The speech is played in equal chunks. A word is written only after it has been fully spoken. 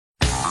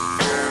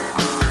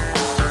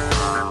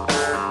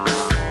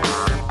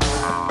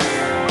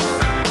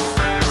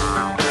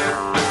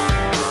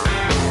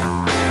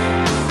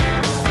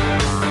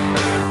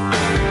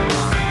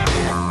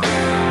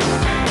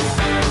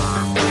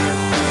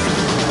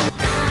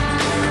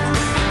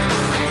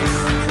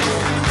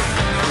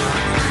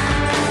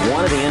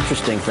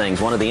interesting things,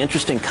 one of the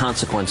interesting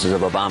consequences of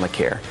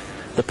Obamacare.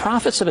 The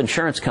profits of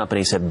insurance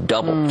companies have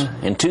doubled.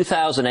 In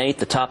 2008,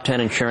 the top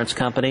 10 insurance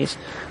companies,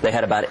 they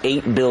had about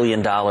 $8 billion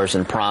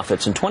in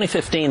profits. In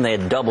 2015, they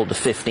had doubled to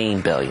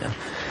 $15 billion.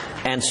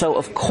 And so,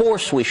 of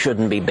course, we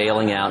shouldn't be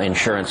bailing out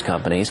insurance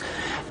companies.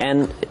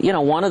 And, you know,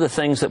 one of the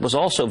things that was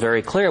also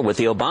very clear, what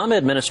the Obama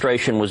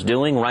administration was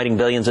doing, writing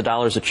billions of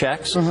dollars of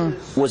checks,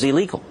 was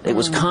illegal. It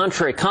was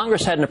contrary.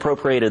 Congress hadn't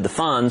appropriated the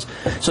funds.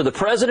 So the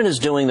president is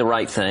doing the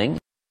right thing.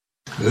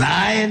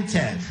 Lying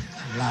Ted.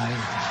 Lying.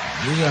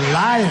 You're a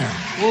liar.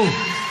 Ooh.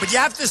 But you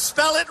have to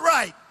spell it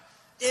right.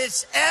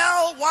 It's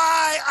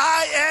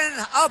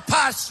Lyin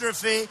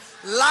apostrophe.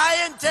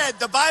 Lion Ted.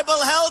 The Bible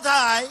held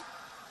high.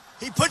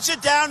 He puts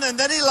it down and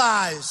then he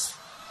lies.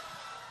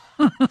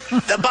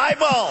 The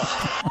Bible.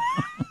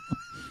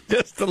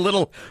 Just a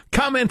little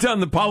comment on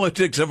the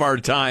politics of our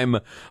time.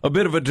 A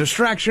bit of a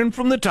distraction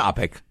from the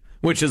topic,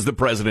 which is the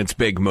president's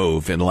big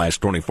move in the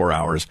last 24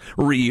 hours,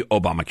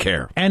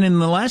 re-Obamacare. And in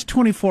the last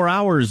 24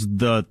 hours,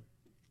 the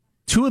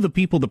two of the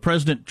people the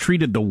president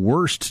treated the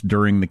worst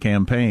during the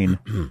campaign,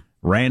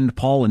 Rand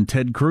Paul and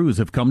Ted Cruz,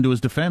 have come to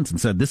his defense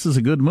and said, this is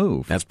a good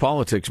move. That's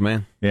politics,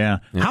 man. Yeah.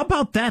 How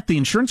about that? The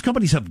insurance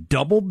companies have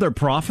doubled their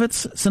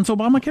profits since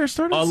Obamacare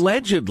started?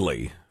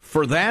 Allegedly.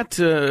 For that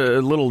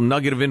little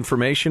nugget of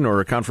information or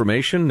a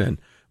confirmation and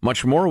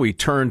much more, we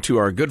turn to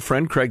our good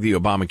friend Craig, the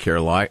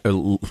Obamacare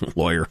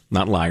lawyer.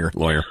 Not liar,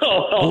 lawyer.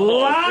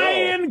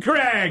 Lion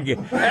Craig!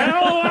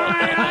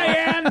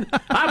 L-I-I-N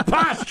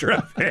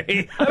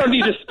apostrophe. I don't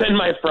need to spend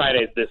my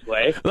Fridays this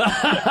way.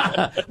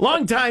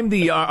 Long time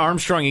the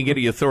Armstrong and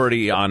Getty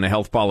Authority on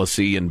health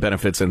policy and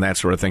benefits and that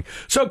sort of thing.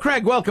 So,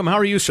 Craig, welcome. How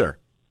are you, sir?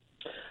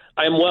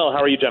 I'm well. How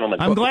are you,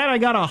 gentlemen? I'm glad I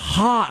got a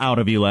ha out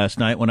of you last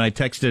night when I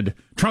texted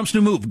Trump's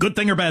new move, good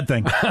thing or bad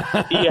thing.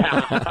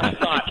 Yeah, I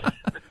thought.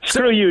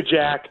 Screw you,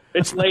 Jack.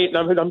 It's late,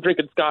 and I'm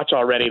drinking scotch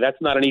already.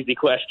 That's not an easy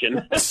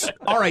question.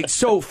 All right,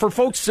 so for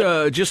folks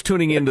just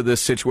tuning into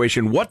this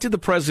situation, what did the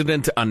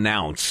president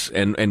announce?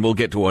 And we'll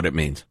get to what it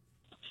means.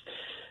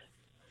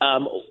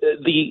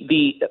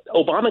 The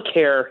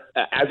Obamacare,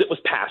 as it was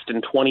passed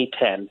in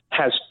 2010,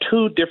 has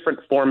two different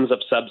forms of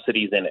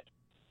subsidies in it.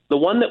 The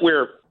one that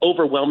we're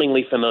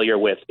overwhelmingly familiar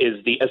with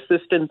is the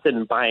assistance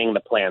in buying the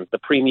plans, the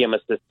premium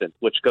assistance,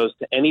 which goes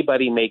to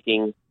anybody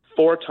making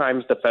 4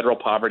 times the federal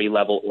poverty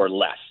level or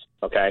less,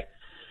 okay?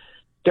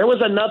 There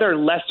was another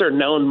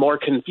lesser-known, more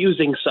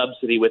confusing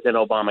subsidy within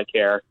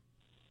Obamacare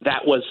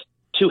that was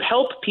to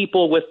help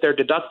people with their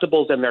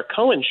deductibles and their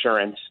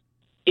coinsurance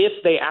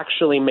if they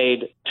actually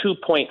made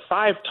 2.5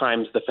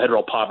 times the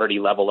federal poverty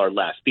level or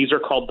less. These are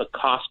called the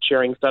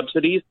cost-sharing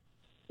subsidies.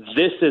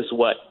 This is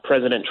what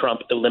President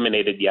Trump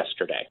eliminated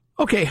yesterday.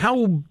 Okay,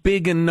 how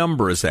big a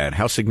number is that?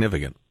 How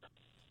significant?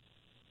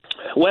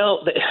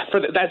 Well,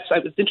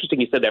 it's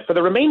interesting you said that. For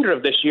the remainder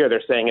of this year,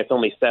 they're saying it's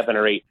only $7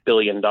 or $8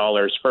 billion.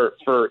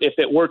 For if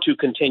it were to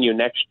continue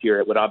next year,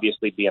 it would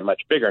obviously be a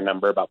much bigger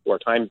number, about 4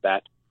 times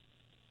that.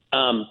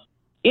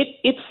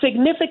 It's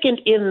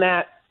significant in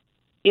that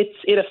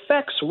it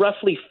affects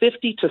roughly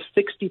 50 to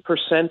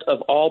 60%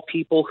 of all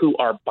people who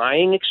are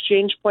buying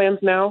exchange plans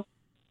now.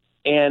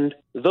 And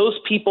those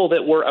people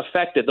that were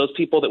affected, those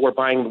people that were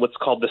buying what's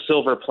called the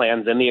silver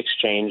plans in the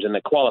exchange and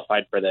that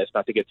qualified for this,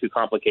 not to get too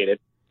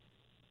complicated.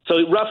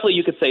 So roughly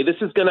you could say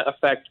this is going to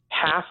affect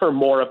half or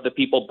more of the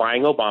people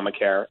buying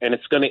Obamacare, and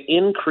it's going to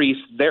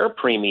increase their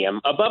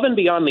premium above and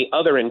beyond the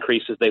other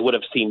increases they would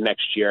have seen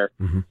next year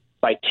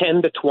by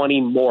 10 to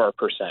 20 more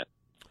percent.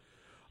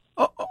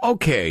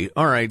 Okay,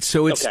 all right.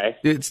 So it's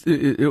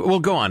well,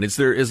 go on. Is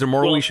there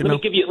more we should know?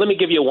 Let me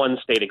give you one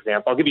state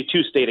example. I'll give you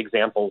 2 state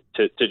examples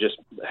to just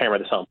hammer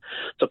this home.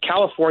 So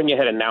California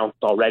had announced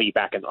already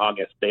back in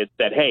August. They had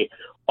said, hey,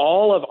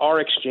 all of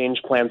our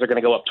exchange plans are going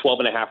to go up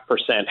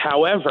 12.5%.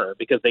 However,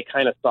 because they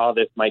kind of saw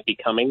this might be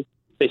coming,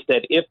 they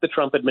said if the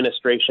Trump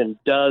administration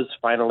does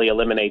finally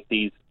eliminate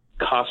these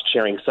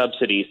cost-sharing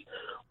subsidies,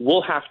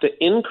 we'll have to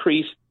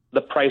increase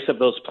the price of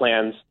those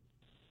plans,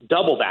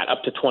 double that,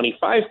 up to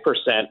 25%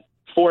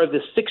 for the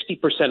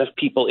 60% of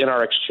people in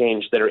our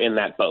exchange that are in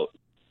that boat.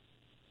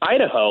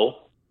 Idaho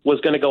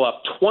was going to go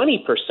up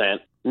 20%.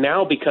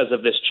 Now, because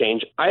of this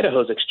change,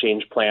 Idaho's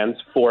exchange plans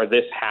for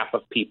this half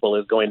of people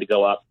is going to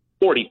go up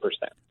 40%.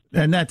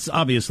 And that's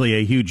obviously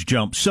a huge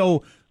jump.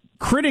 So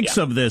critics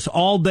of this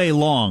all day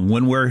long,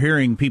 when we're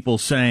hearing people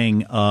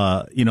saying,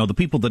 the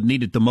people that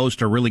need it the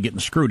most are really getting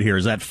screwed here,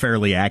 is that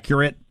fairly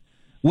accurate?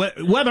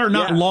 Whether or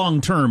not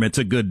long-term it's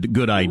a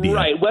good idea.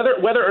 Right.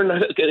 Whether or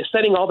not,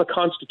 setting all the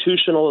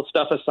constitutional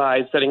stuff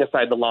aside, setting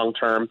aside the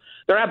long-term,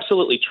 they're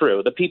absolutely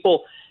true. The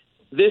people,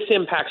 this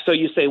impacts, so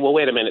you say, well,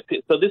 wait a minute.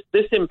 So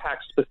this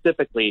impacts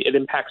specifically, it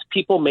impacts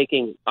people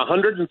making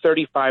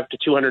 135 to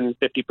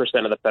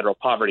 250% of the federal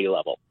poverty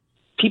level.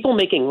 People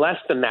making less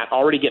than that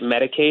already get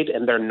Medicaid,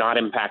 and they're not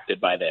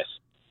impacted by this.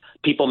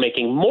 People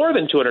making more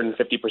than 250%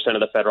 of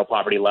the federal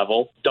poverty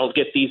level don't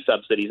get these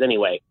subsidies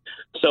anyway.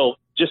 So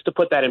just to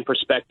put that in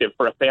perspective,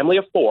 for a family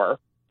of 4,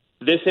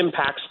 this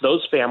impacts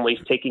those families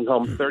taking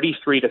home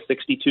 $33,000 to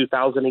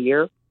 $62,000 a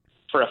year.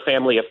 For a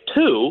family of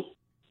 2,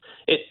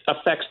 it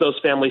affects those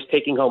families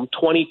taking home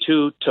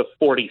 $22,000 to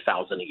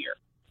 $40,000 a year.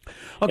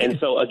 Okay. And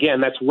so,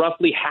 again, that's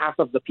roughly half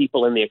of the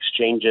people in the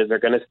exchanges are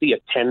going to see a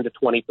 10 to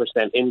 20%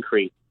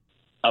 increase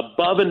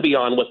above and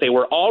beyond what they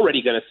were already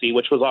going to see,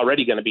 which was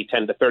already going to be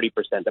 10 to 30%,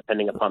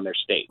 depending upon their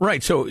state.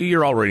 Right. So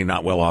you're already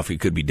not well off. It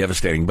could be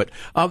devastating. But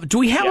do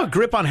we have a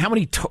grip on how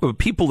many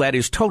people that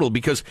is total?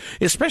 Because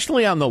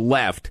especially on the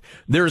left,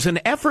 there's an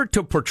effort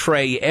to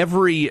portray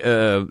every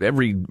adjustment,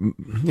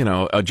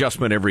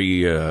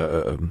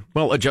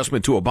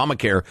 adjustment to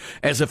Obamacare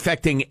as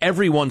affecting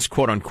everyone's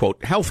quote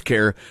unquote health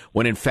care,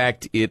 when in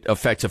fact it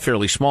affects a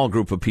fairly small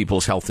group of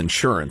people's health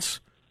insurance.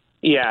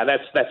 Yeah,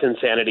 that's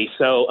insanity.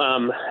 So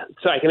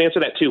I can answer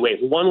that two ways.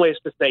 One way is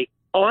to say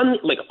on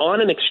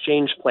an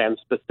exchange plan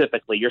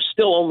specifically, you're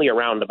still only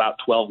around about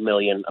 12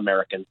 million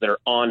Americans that are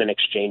on an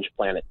exchange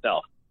plan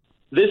itself.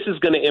 This is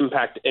going to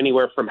impact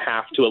anywhere from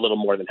half to a little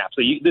more than half.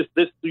 So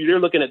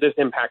you're looking at this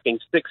impacting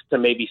 6 to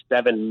maybe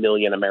 7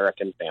 million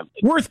American families.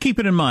 Worth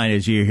keeping in mind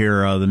as you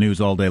hear the news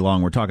all day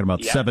long. We're talking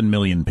about 7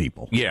 million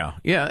people. Yeah.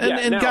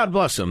 And now, God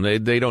bless them.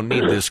 They don't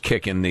need this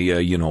kick in the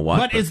you know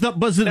what. But is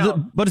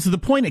the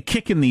point of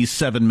kicking these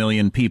 7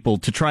 million people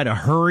to try to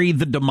hurry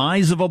the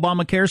demise of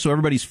Obamacare so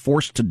everybody's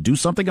forced to do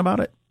something about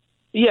it?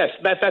 Yes,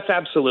 that's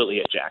absolutely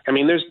it, Jack. I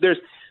mean,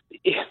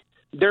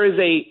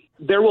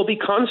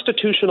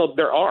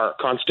 there are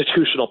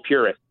constitutional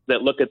purists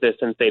that look at this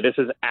and say this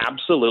is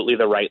absolutely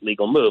the right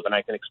legal move, and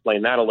I can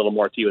explain that a little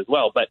more to you as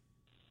well. But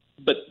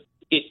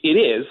it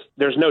is.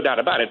 There's no doubt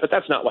about it. But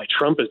that's not why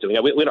Trump is doing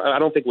it. I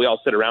don't think we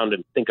all sit around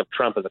and think of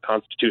Trump as a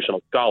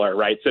constitutional scholar,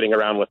 right? Sitting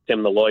around with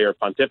Tim the lawyer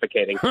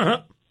pontificating.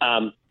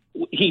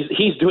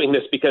 He's doing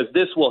this because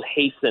this will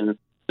hasten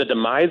the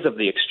demise of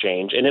the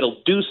exchange, and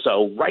it'll do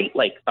so right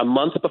like a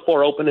month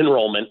before open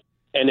enrollment.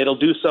 And it'll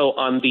do so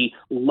on the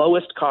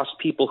lowest cost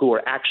people who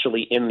are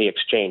actually in the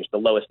exchange, the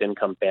lowest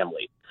income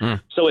families.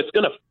 So it's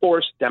going to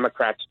force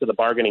Democrats to the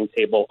bargaining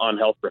table on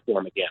health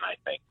reform again, I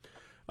think.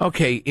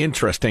 Okay,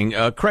 interesting.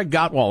 Craig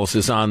Gottwallis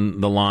is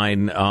on the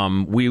line.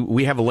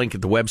 We have a link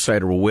at the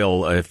website, or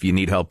will, if you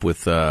need help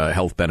with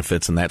health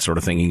benefits and that sort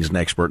of thing. He's an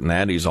expert in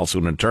that. He's also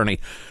an attorney.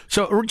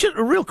 So just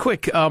real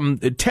quick,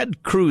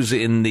 Ted Cruz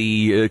in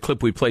the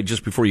clip we played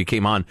just before you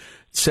came on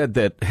said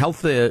that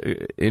health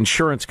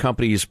insurance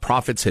companies'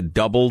 profits had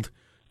doubled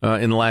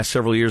in the last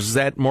several years. Is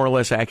that more or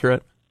less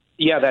accurate?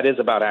 Yeah, that is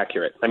about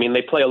accurate. I mean,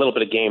 they play a little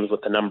bit of games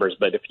with the numbers,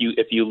 but if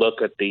you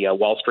look at the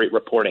Wall Street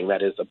reporting,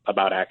 that is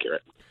about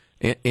accurate.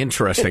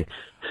 Interesting.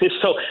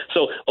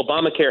 So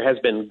Obamacare has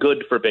been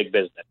good for big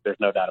business. There's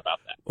no doubt about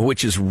that.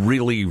 Which is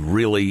really,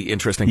 really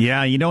interesting.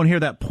 Yeah, you don't hear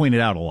that pointed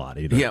out a lot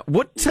either. Yeah.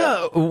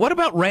 What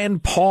about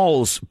Rand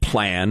Paul's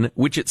plan,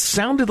 which it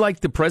sounded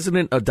like the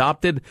president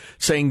adopted,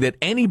 saying that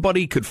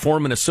anybody could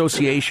form an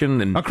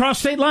association and across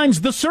state lines,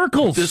 the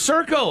circles. The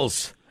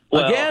circles.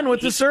 Well, again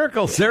with the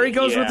circles. There he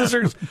goes with the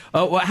circles.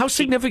 How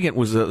significant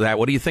was that?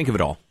 What do you think of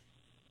it all?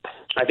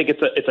 I think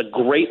it's a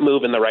great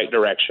move in the right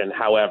direction.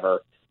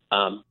 However,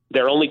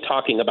 they're only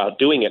talking about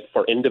doing it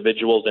for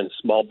individuals and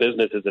small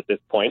businesses at this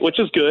point, which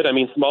is good. I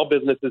mean, small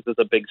businesses is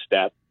a big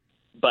step,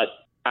 but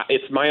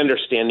it's my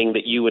understanding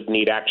that you would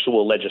need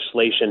actual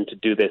legislation to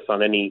do this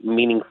on any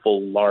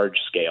meaningful large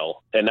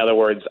scale. In other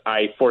words,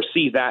 I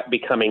foresee that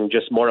becoming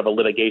just more of a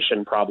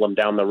litigation problem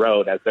down the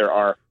road, as there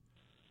are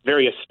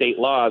various state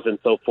laws and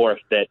so forth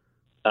that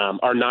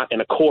are not in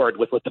accord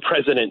with what the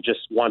president just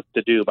wants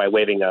to do by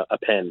waving a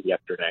pen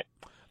yesterday.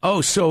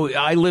 Oh, so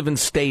I live in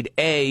state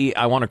A.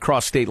 I want to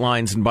cross state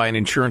lines and buy an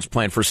insurance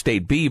plan for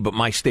state B, but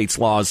my state's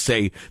laws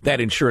say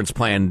that insurance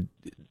plan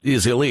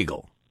is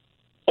illegal.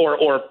 Or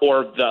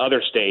the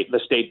other state, the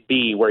state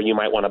B, where you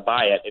might want to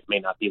buy it, it may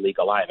not be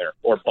legal either,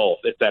 or both,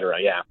 et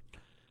cetera. Yeah.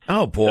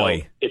 Oh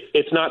boy, so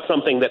it's not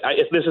something that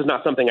this is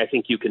not something I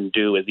think you can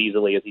do as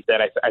easily as he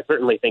said. I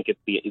certainly think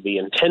the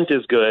intent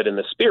is good and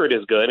the spirit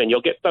is good, and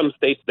you'll get some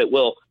states that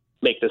will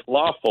make this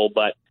lawful,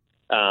 but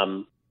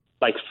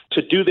like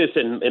to do this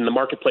in the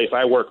marketplace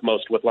I work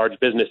most with, large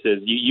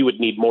businesses, you would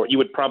need more. You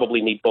would probably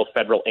need both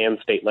federal and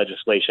state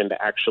legislation to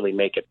actually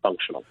make it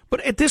functional. But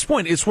at this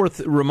point, it's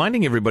worth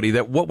reminding everybody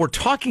that what we're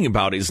talking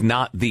about is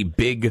not the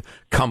big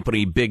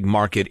company, big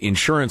market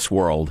insurance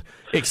world,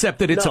 except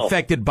that it's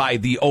affected by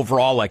the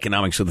overall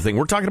economics of the thing.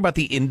 We're talking about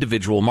the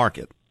individual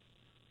market.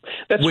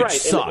 That's which right.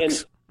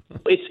 Sucks.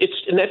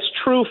 And that's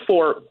true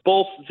for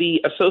both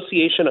the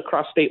association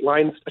across state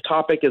lines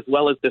topic as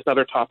well as this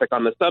other topic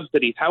on the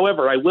subsidies.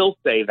 However, I will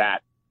say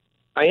that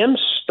I am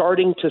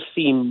starting to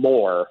see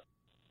more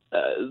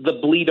the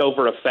bleed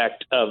over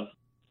effect of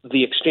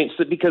the exchange.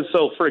 Because,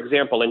 for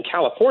example, in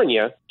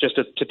California, just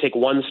to take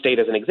one state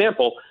as an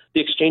example,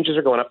 the exchanges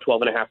are going up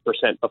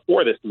 12.5%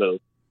 before this move,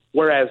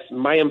 whereas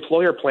my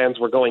employer plans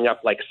were going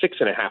up like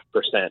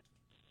 6.5%.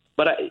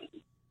 But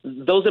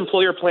those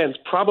employer plans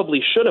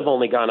probably should have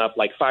only gone up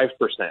like 5%.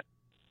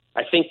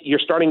 I think you're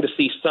starting to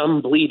see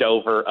some bleed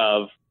over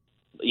of,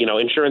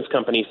 insurance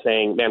companies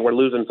saying, man, we're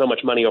losing so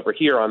much money over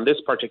here on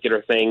this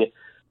particular thing.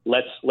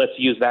 let's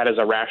use that as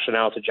a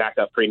rationale to jack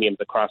up premiums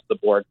across the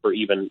board for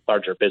even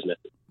larger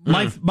businesses.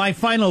 My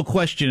final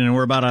question, and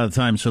we're about out of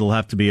time, so it'll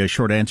have to be a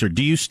short answer.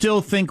 Do you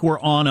still think we're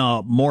on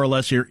a more or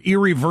less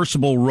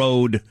irreversible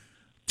road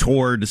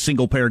toward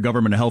single-payer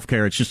government health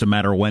care? It's just a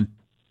matter of when?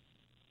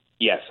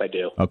 Yes, I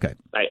do. Okay.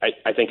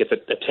 I think it's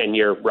a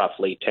 10-year,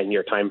 roughly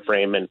 10-year time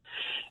frame, and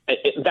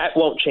that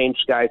won't change,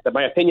 guys.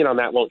 My opinion on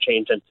that won't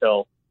change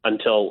until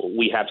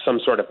we have some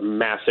sort of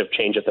massive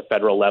change at the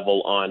federal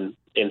level on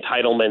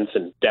entitlements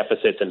and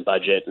deficits and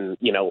budget, and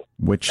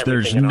which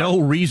there's no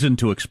reason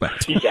to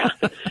expect. Yeah,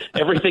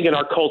 everything in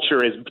our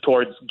culture is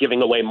towards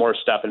giving away more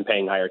stuff and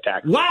paying higher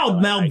taxes. Wow,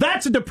 now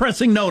that's a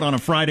depressing note on a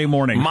Friday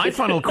morning. My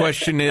final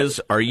question is: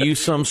 are you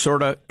some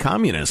sort of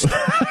communist?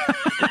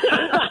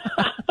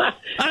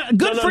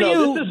 Good for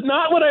you. This is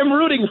not what I'm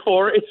rooting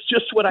for. It's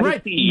just what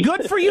I see.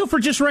 Good for you for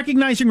just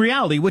recognizing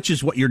reality, which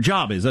is what your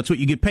job is. That's what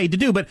you get paid to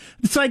do. But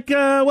it's like,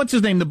 what's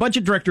his name? The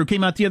budget director who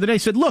came out the other day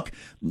said, look,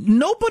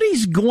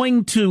 nobody's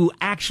going to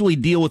actually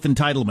deal with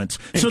entitlements.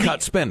 And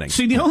cut spending.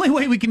 See, the only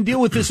way we can deal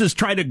with this is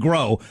try to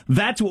grow.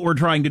 That's what we're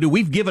trying to do.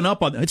 We've given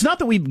up on it. It's not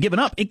that we've given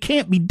up. It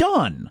can't be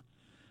done.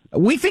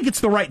 We think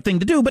it's the right thing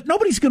to do, but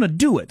nobody's going to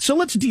do it. So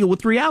let's deal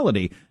with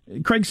reality.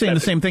 Craig's saying the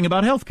same thing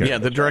about healthcare. Yeah,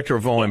 the director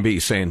of OMB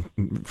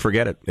saying,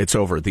 forget it. It's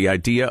over. The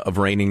idea of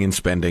reining in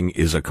spending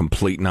is a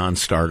complete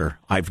non-starter.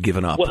 I've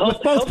given up. Well,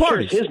 both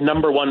parties. Is his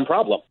number one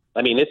problem.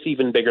 I mean, it's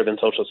even bigger than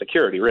Social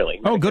Security, really.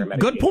 Oh,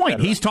 good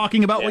point. He's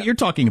talking about what you're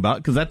talking about,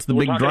 because that's the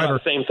big driver.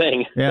 About the same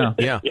thing. Yeah.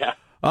 Yeah.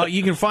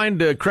 You can find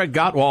Craig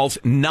Gottwald's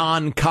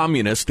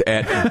non-communist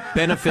at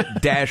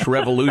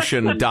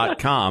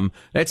benefit-revolution.com.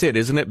 That's it,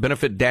 isn't it?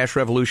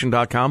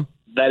 Benefit-revolution.com?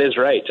 That is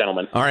right,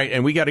 gentlemen. All right,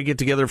 and we got to get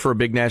together for a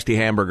big, nasty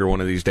hamburger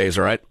one of these days,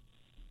 all right?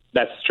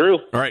 That's true.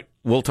 All right,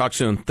 we'll talk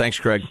soon. Thanks,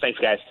 Craig. Thanks,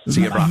 guys.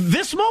 See you, Brock.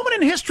 This moment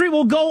in history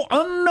will go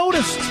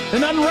unnoticed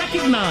and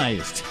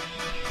unrecognized.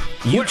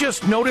 You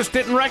just noticed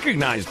it and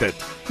recognized it.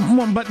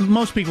 Well, but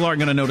most people aren't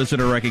going to notice it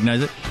or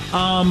recognize it.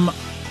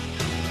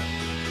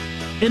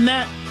 In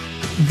that,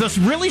 the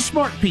really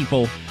smart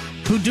people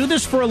who do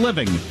this for a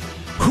living,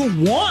 who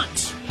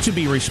want to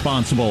be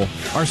responsible,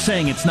 are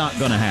saying it's not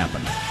going to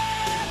happen.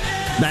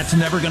 That's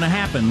never going to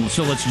happen,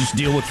 so let's just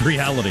deal with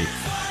reality.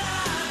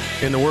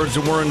 In the words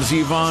of Warren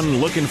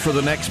Zevon, looking for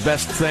the next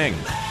best thing,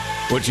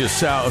 which is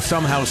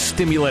somehow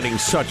stimulating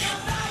such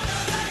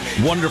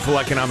wonderful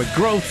economic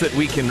growth that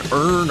we can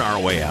earn our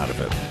way out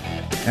of it.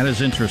 That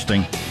is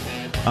interesting.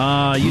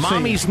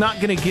 Mommy's not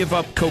going to give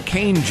up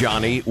cocaine,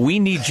 Johnny. We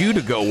need you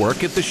to go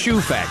work at the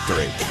shoe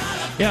factory.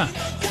 Yeah.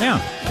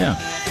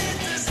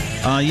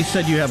 You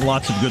said you have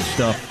lots of good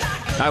stuff.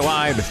 I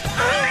lied.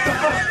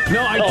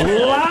 No,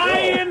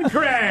 lying,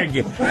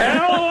 Craig.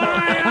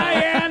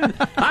 L-I-I-N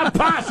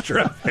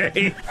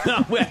apostrophe.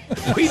 No,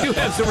 we do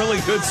have some really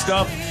good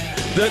stuff.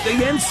 The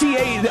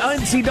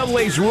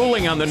NCAA's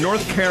ruling on the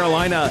North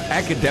Carolina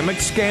academic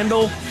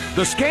scandal.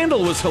 The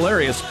scandal was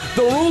hilarious.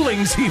 The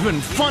ruling's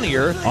even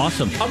funnier.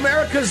 Awesome.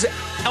 America's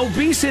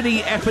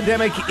obesity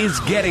epidemic is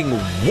getting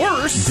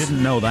worse.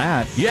 Didn't know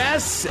that.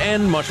 Yes,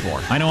 and much more.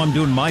 I know I'm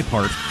doing my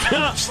part.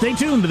 Stay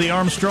tuned to the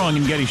Armstrong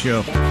and Getty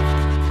Show.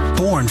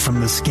 Born from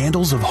the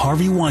scandals of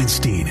Harvey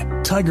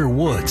Weinstein, Tiger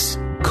Woods,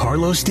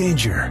 Carlos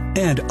Danger,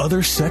 and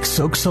other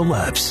sex-soaked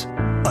celebs.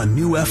 A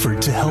new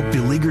effort to help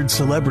beleaguered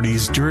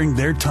celebrities during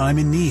their time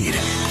in need.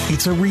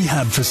 It's a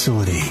rehab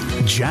facility.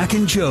 Jack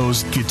and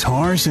Joe's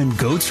Guitars and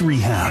Goats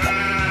Rehab.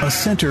 A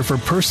center for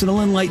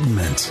personal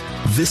enlightenment.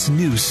 This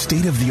new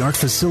state-of-the-art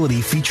facility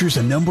features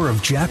a number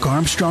of Jack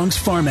Armstrong's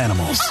farm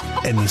animals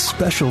and the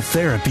special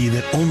therapy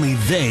that only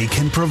they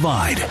can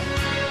provide.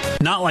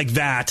 Not like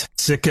that,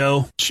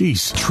 sicko.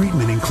 Jeez.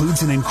 Treatment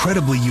includes an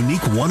incredibly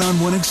unique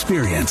one-on-one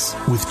experience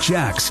with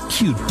Jack's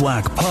cute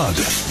black pug,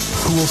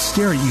 who will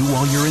stare at you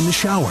while you're in the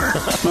shower.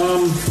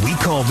 We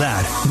call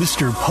that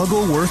Mr.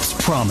 Puggleworth's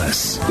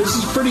Promise. This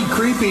is pretty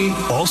creepy.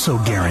 Also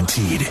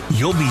guaranteed,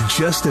 you'll be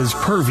just as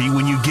pervy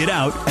when you get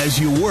out as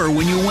you were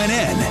when you went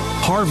in.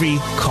 Harvey,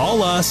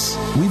 call us.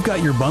 We've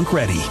got your bunk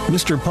ready.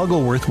 Mr.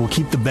 Puggleworth will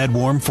keep the bed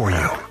warm for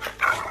you.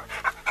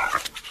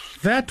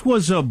 That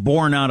was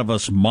born out of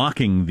us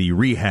mocking the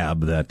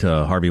rehab that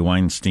Harvey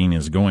Weinstein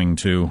is going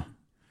to,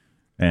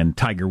 and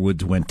Tiger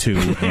Woods went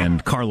to,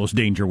 and Carlos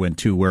Danger went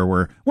to, where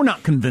we're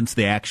not convinced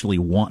they actually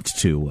want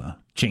to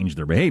change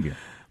their behavior.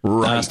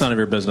 Right. It's none of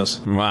your business.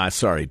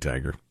 Sorry,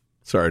 Tiger.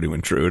 Sorry to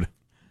intrude.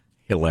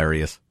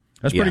 Hilarious.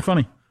 That's pretty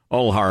funny.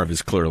 Old Harv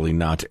is clearly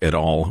not at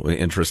all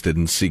interested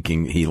in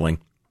seeking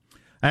healing.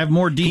 I have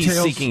more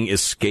details. He's seeking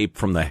escape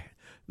from the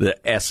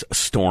S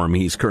storm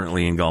he's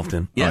currently engulfed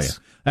in. Yes. Oh, yeah.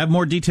 I have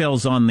more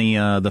details on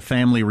the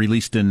family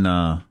released in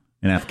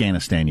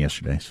Afghanistan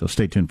yesterday, so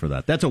stay tuned for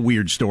that. That's a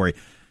weird story.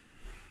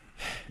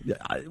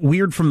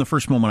 Weird from the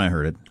first moment I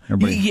heard it.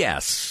 Everybody?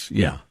 Yes.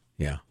 Yeah.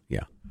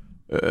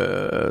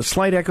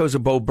 Slight echoes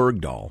of Bo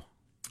Bergdahl.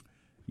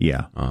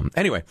 Yeah.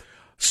 Anyway,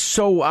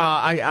 so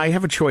I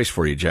have a choice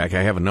for you, Jack.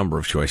 I have a number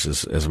of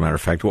choices, as a matter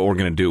of fact. What we're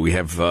going to do, we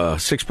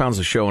have 6 pounds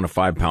of show in a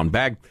 5-pound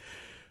bag.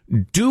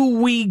 Do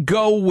we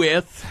go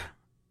with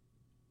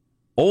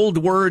Old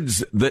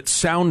words that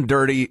sound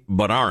dirty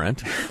but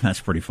aren't. That's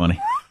pretty funny.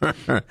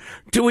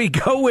 Do we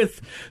go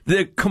with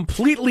the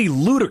completely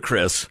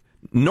ludicrous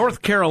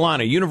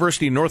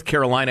University of North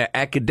Carolina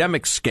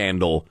academic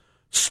scandal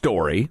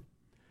story,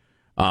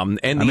 and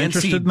the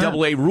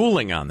NCAA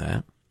ruling on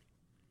that?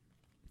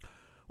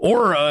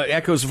 Or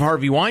echoes of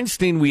Harvey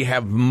Weinstein, we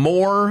have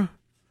more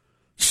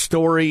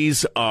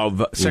stories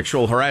of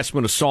sexual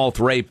harassment, assault,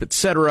 rape,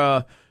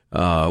 etc.,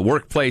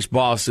 workplace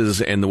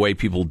bosses, and the way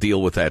people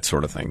deal with that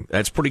sort of thing.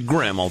 That's pretty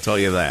grim, I'll tell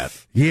you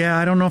that. Yeah,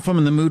 I don't know if I'm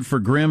in the mood for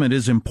grim. It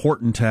is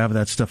important to have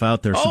that stuff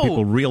out there so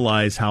people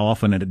realize how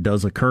often it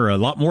does occur. A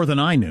lot more than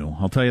I knew,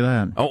 I'll tell you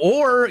that.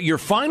 Or your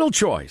final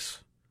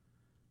choice,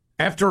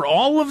 after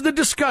all of the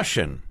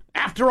discussion,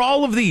 after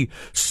all of the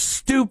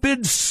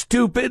stupid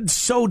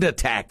soda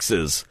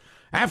taxes,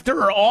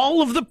 after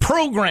all of the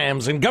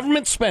programs and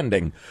government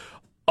spending,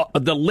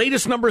 the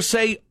latest numbers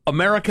say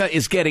America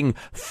is getting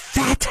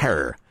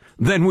fatter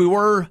than we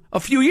were a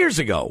few years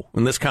ago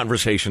when this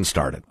conversation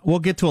started. We'll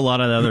get to a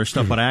lot of the other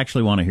stuff, but I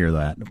actually want to hear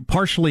that.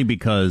 Partially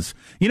because,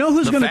 you know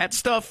who's going to... fat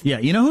stuff? Yeah,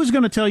 you know who's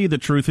going to tell you the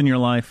truth in your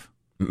life?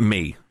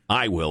 Me.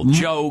 I will.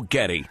 Joe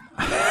Getty.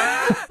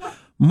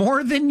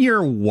 More than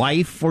your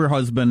wife or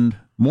husband,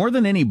 more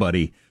than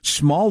anybody,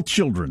 small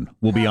children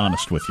will be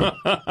honest with you.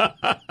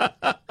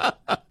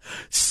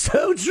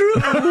 So true.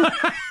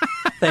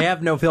 They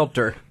have no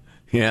filter.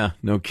 Yeah,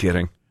 no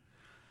kidding.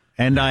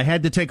 And I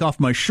had to take off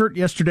my shirt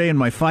yesterday, and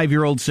my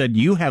 5-year-old said,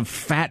 "You have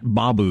fat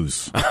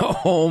baboos."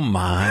 Oh,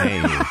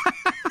 my.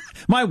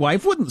 My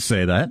wife wouldn't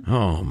say that.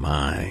 Oh,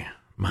 my.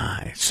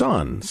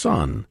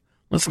 Son,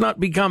 let's not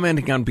be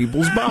commenting on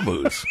people's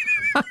baboos.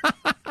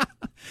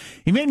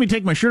 He made me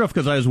take my shirt off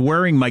because I was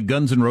wearing my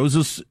Guns N'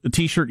 Roses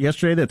T-shirt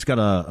yesterday that's got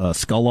a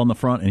skull on the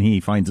front, and he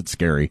finds it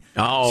scary.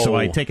 Oh. So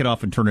I take it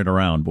off and turn it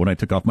around. When I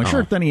took off my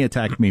shirt, then he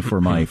attacked me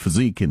for my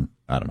physique, and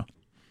I don't know.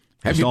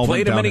 Have you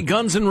played him any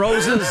Guns N'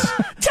 Roses?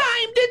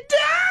 Time to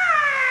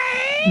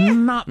die!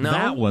 Not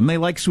that one. They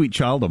like Sweet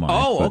Child of Mine.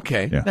 Oh,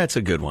 okay. Yeah. That's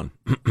a good one.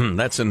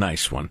 That's a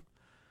nice one.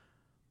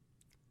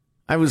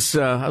 I was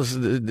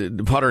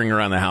puttering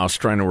around the house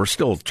we're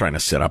still trying to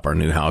set up our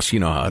new house.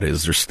 You know how it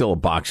is. There's still a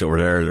box over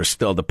there.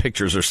 The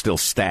pictures are still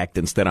stacked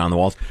instead on the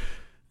walls.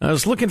 I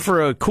was looking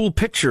for a cool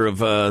picture of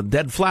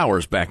Dead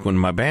Flowers back when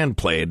my band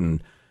played,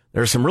 and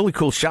there are some really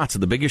cool shots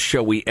of the biggest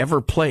show we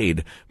ever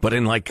played, but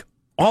in like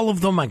all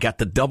of them, I got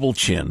the double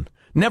chin.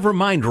 Never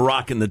mind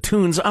rocking the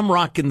tunes, I'm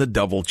rocking the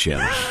double chin.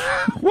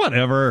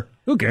 Whatever.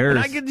 Who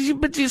cares?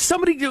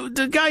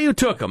 The guy who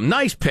took them,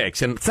 nice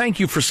pics, and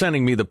thank you for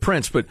sending me the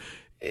prints, but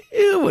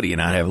what do you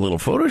not have a little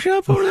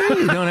Photoshop over there?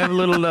 You don't have a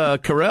little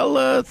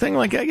Corel thing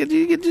like that?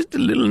 You get just a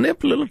little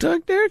nip, a little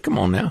tuck there? Come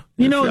on now.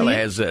 You know, fella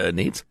has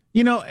needs.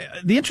 You know,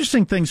 the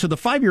interesting thing, so the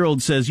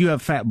 5-year-old says you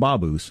have fat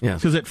baboos.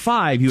 Yes. Because at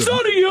 5, you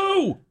So do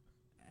you!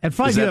 At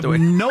 5, you have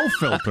no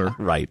filter.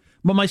 Right.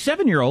 But my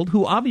 7-year-old,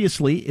 who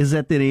obviously is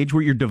at that age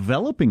where you're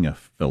developing a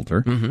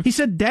filter, he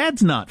said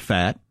Dad's not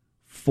fat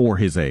for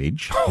his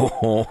age.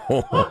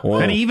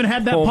 And he even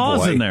had that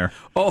pause in there.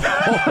 Oh,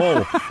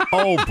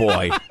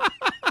 boy.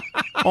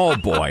 Oh,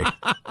 boy.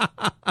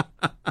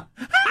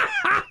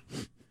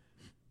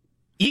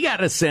 You got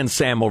to send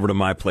Sam over to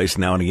my place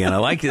now and again. I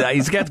like it.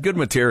 He's got good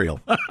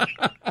material.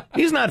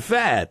 He's not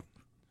fat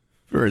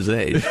for his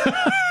age.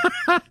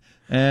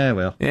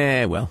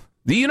 Well.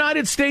 The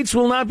United States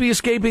will not be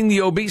escaping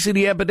the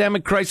obesity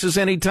epidemic crisis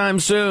anytime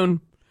soon.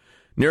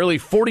 Nearly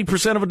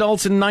 40% of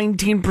adults and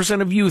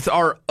 19% of youth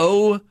are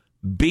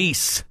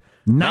obese.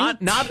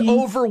 Not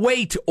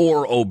overweight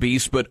or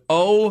obese, but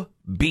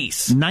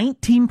obese.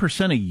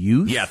 19% of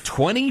youth? Yeah,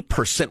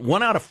 20%,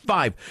 1 out of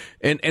 5.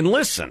 And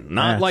listen,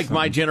 not like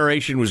my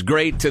generation was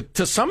great.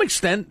 To some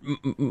extent,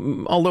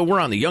 although we're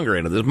on the younger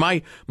end of this,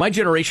 my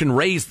generation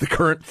raised the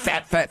current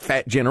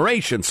fat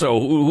generation.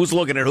 So who's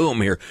looking at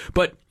whom here?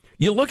 But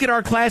you look at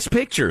our class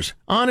pictures,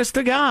 honest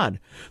to God,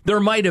 there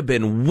might have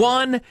been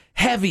one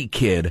heavy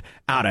kid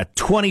out of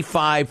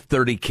 25,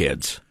 30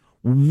 kids.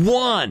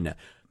 1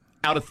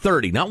 out of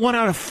 30, not 1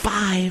 out of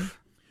 5.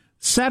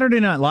 Saturday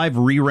Night Live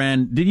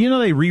reran. Did you know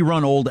they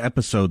rerun old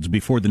episodes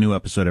before the new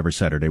episode every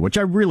Saturday, which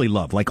I really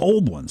love, like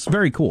old ones.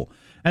 Very cool.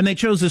 And they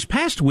chose this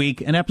past week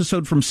an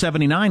episode from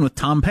 79 with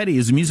Tom Petty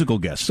as a musical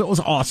guest. So it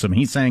was awesome.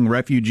 He sang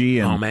Refugee.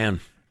 And, oh,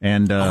 man.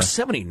 And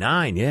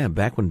 79, yeah,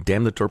 back when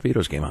Damn the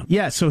Torpedoes came out.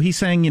 Yeah, so he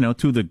sang,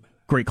 to the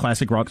great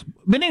classic rocks.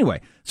 But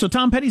anyway, so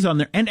Tom Petty's on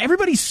there, and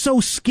everybody's so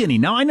skinny.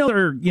 Now, I know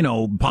they're,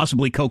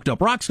 possibly coked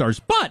up rock stars,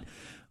 but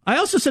I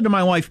also said to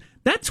my wife,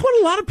 that's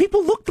what a lot of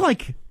people looked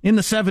like in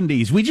the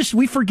 70s.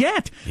 We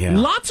forget. Yeah.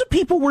 Lots of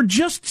people were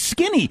just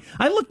skinny.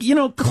 I look,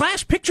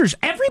 class pictures,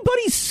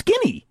 everybody's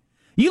skinny.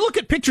 You look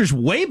at pictures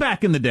way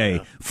back in the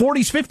day,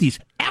 40s, 50s,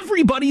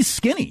 everybody's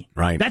skinny.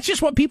 Right. That's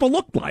just what people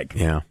looked like.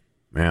 Yeah.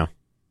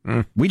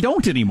 We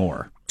don't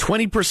anymore.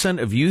 20%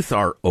 of youth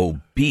are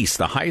obese,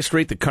 the highest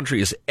rate the country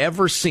has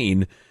ever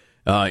seen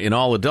in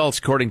all adults,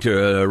 according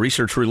to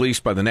research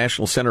released by the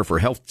National Center for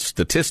Health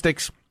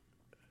Statistics.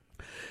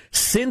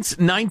 Since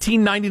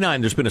 1999,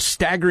 there's been a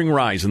staggering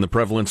rise in the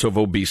prevalence of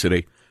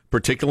obesity.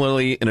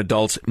 particularly in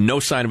adults.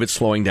 No sign of it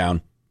slowing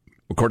down,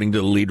 according to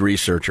the lead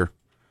researcher.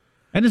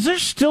 And is there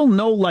still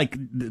no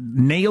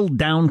nailed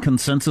down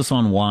consensus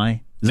on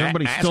why? Is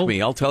everybody Ask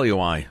me, I'll tell you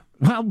why.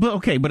 Well,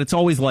 okay, but it's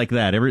always like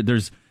that.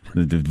 There's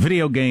the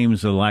video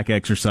games, the lack of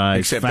exercise,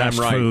 except fast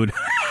I'm right. food,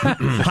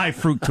 high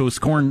fructose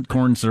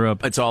corn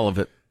syrup. It's all of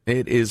it.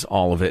 It is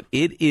all of it.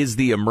 It is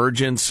the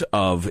emergence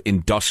of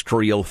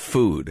industrial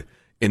food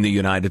in the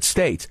United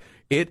States.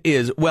 It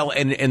is, well,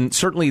 and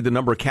certainly the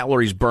number of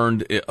calories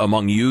burned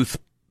among youth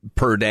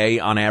per day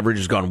on average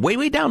has gone way,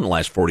 way down in the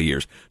last 40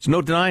 years. There's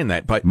no denying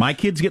that. But my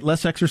kids get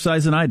less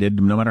exercise than I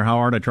did, no matter how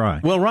hard I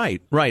try. Well,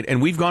 right.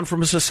 And we've gone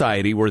from a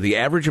society where the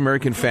average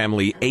American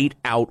family ate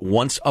out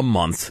once a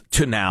month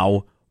to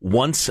now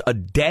once a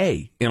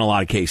day in a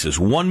lot of cases.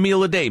 One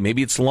meal a day.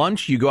 Maybe it's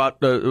lunch. You go out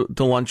to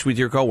lunch with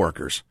your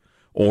coworkers.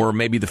 Or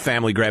maybe the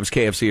family grabs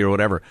KFC or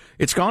whatever.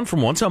 It's gone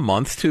from once a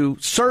month to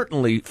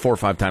certainly 4 or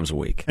 5 times a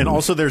week. And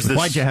also there's this...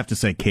 Why'd you have to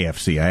say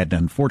KFC? I had an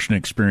unfortunate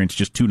experience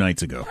just 2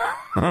 nights ago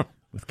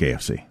with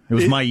KFC. It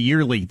was my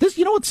yearly...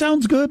 You know what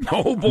sounds good?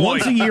 Oh, boy.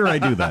 Once a year I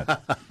do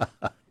that.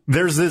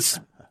 There's this...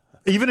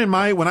 Even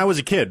when I was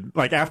a kid,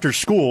 like after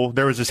school,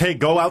 there was this, hey,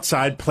 go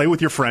outside, play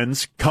with your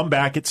friends, come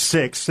back at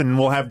 6, and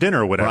we'll have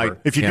dinner or whatever. Right.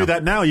 If you do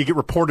that now, you get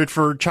reported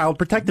for Child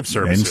Protective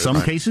Services. In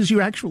some cases, you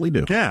actually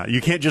do. Yeah,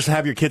 you can't just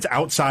have your kids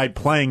outside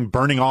playing,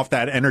 burning off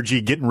that energy,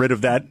 getting rid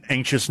of that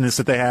anxiousness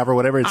that they have or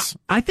whatever.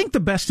 I think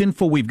the best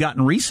info we've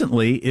gotten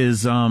recently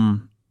is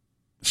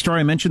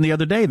story I mentioned the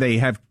other day. They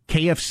have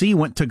KFC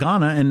went to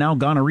Ghana, and now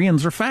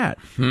Ghanaians are fat.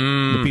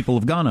 The people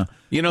of Ghana.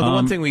 You know, the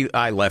one thing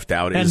I left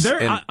out is...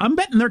 I'm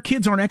betting their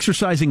kids aren't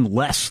exercising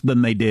less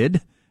than they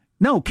did.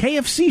 No,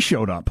 KFC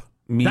showed up.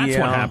 That's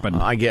what happened.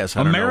 I guess.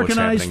 I don't know what's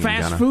Americanized happening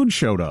in fast Ghana. food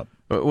showed up.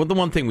 Well, the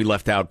one thing we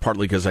left out,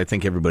 partly because I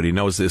think everybody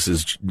knows this,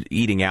 is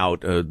eating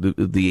out.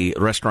 The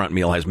restaurant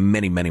meal has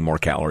many, many more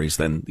calories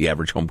than the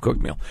average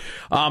home-cooked meal.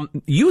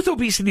 Youth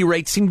obesity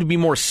rates seem to be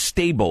more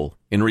stable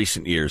in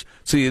recent years.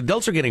 So the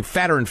adults are getting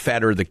fatter and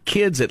fatter. The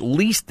kids, at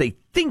least they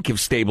think, have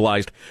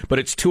stabilized, but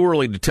it's too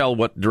early to tell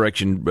what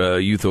direction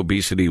youth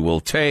obesity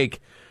will take.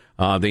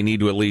 They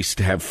need to at least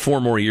have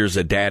 4 more years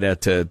of data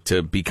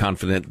to be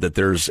confident that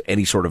there's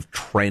any sort of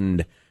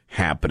trend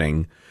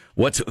happening.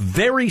 What's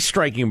very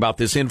striking about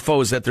this info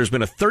is that there's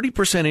been a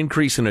 30%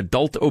 increase in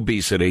adult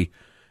obesity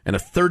and a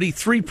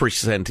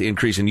 33%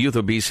 increase in youth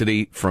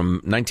obesity from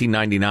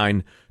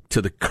 1999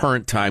 to the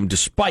current time,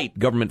 despite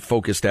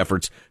government-focused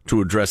efforts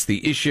to address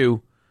the issue,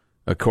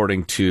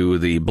 according to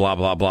the blah,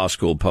 blah, blah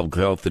School of Public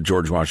Health at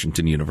George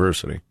Washington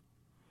University.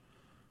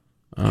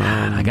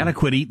 God, I got to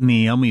quit eating the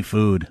yummy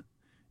food.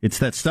 It's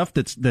that stuff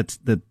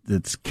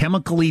that's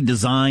chemically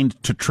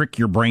designed to trick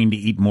your brain to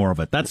eat more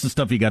of it. That's the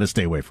stuff you got to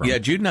stay away from. Yeah,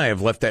 Jude and I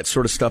have left that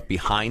sort of stuff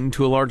behind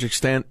to a large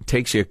extent. It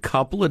takes you a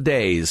couple of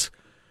days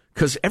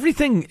because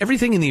everything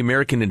in the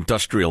American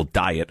industrial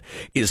diet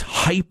is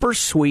hyper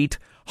sweet,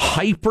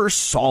 hyper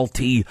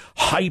salty,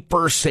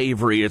 hyper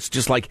savory. It's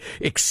just like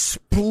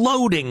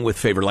exploding with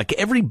flavor. Like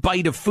every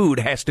bite of food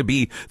has to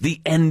be the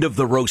end of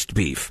the roast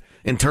beef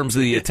in terms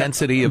of the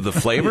intensity of the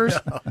flavors.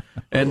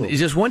 And it's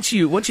just once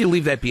you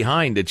leave that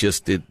behind,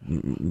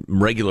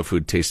 regular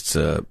food tastes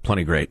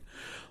plenty great.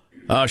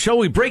 Shall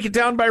we break it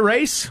down by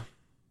race?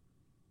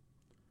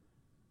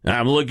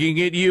 I'm looking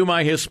at you,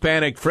 my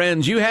Hispanic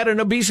friends. You had an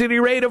obesity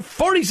rate of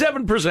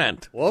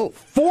 47%. Whoa.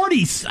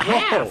 40,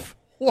 half.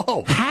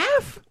 Whoa.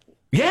 Half?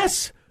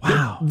 Yes.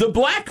 Wow. The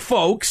black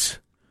folks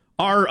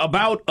are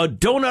about a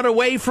donut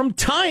away from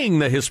tying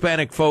the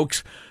Hispanic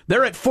folks.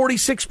 They're at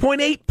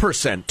 46.8%,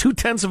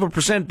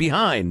 0.2%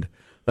 behind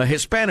the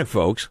Hispanic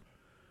folks.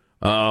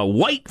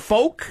 White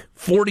folk,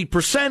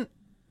 40%.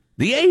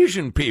 The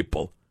Asian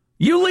people,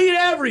 you lead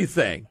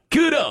everything.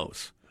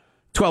 Kudos.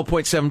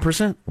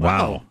 12.7%.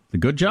 Wow. A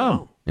good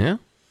job. Yeah.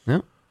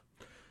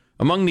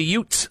 Among the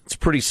Utes, it's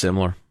pretty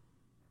similar.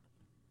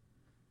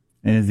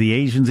 And is the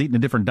Asians eating a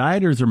different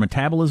diet, or is their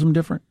metabolism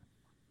different?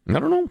 I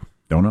don't know.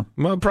 Don't know.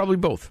 Well, probably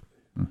both.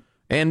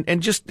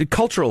 And just the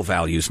cultural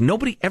values.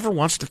 Nobody ever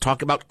wants to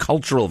talk about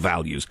cultural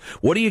values.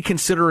 What do you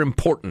consider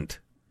important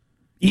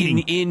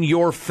in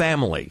your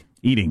family?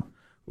 Eating.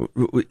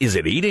 Is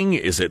it eating?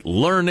 Is it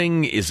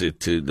learning? Is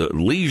it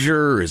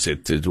leisure? Is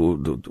it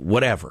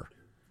whatever?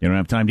 You don't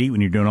have time to eat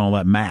when you're doing all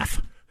that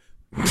math.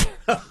 Is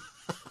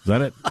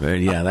that it?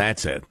 Yeah,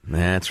 that's it.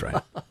 That's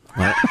right.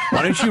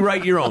 Why don't you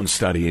write your own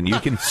study and you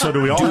can So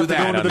do we all have to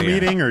go into the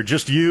meeting or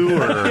just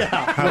you or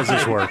how does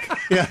this work?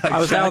 Yeah, exactly. I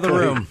was out of the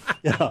room.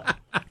 Yeah.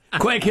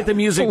 Quick, hit the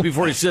music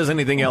before he says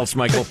anything else,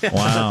 Michael.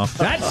 Wow.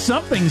 That's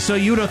something. So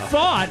you'd have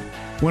thought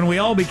when we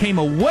all became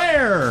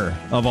aware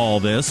of all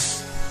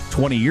this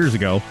 20 years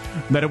ago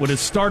that it would have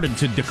started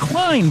to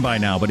decline by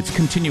now, but it's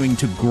continuing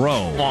to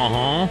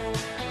grow.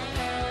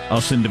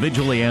 Us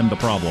individually and the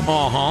problem.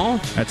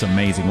 That's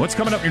amazing. What's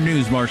coming up in your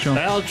news, Marshall?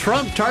 Well,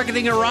 Trump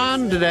targeting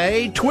Iran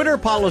today. Twitter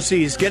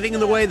policies getting in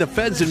the way of the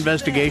Fed's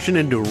investigation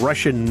into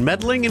Russian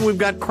meddling. And we've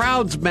got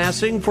crowds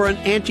massing for an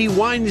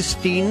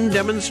anti-Weinstein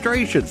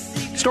demonstration.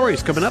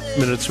 Stories coming up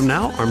minutes from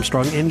now.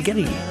 Armstrong and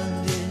Getty.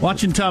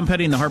 Watching Tom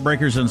Petty and the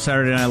Heartbreakers on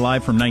Saturday Night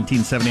Live from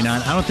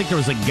 1979, I don't think there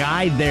was a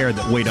guy there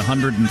that weighed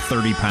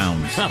 130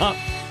 pounds.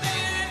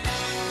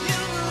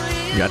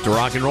 You got the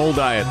rock and roll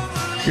diet.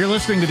 You're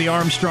listening to the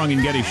Armstrong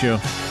and Getty Show.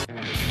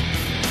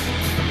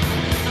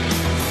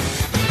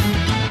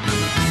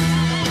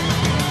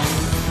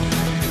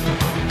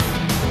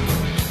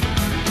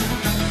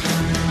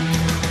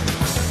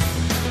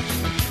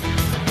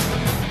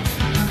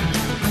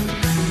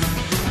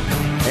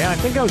 Yeah, I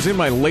think I was in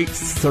my late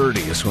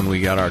 30s when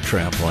we got our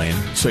trampoline.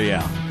 So,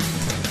 yeah.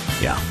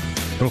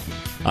 Oh.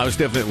 I was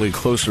definitely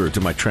closer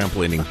to my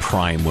trampolining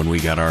prime when we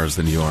got ours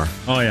than you are.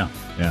 Oh, yeah.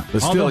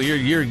 But still,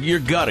 you're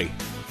gutty.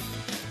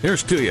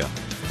 Here's to you.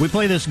 We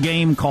play this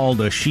game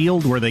called a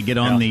Shield where they get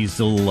on these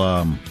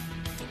little,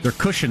 they're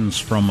cushions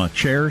from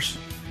chairs,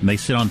 and they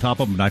sit on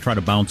top of them, and I try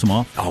to bounce them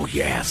off. Oh,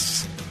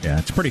 yes. Yeah,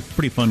 it's a pretty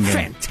fun game.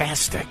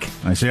 Fantastic.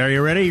 I say, are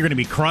you ready? You're going to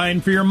be crying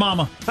for your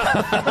mama.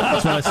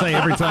 That's what I say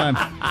every time.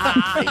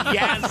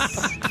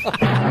 Yes.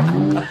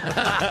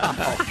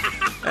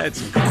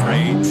 That's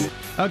great.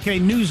 Okay,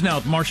 news now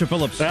with Marcia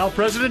Phillips. Well,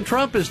 President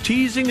Trump is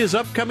teasing his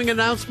upcoming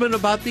announcement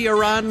about the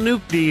Iran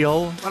nuke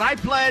deal. But I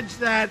pledge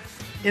that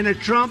in a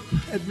Trump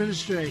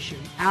administration,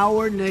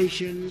 our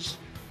nation's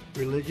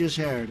religious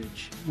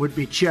heritage would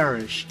be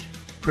cherished,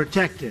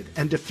 protected,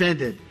 and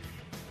defended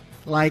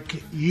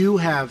like you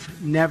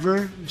have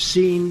never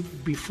seen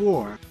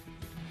before.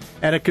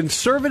 At a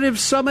conservative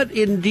summit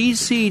in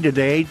D.C.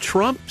 today,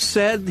 Trump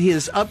said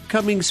his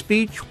upcoming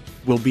speech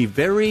will be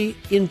very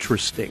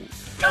interesting.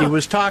 He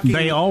was talking...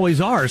 They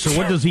always are, so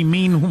what does he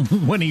mean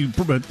when he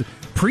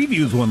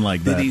previews one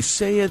like that? Did he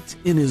say it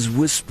in his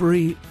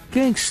whispery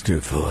gangster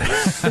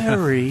voice?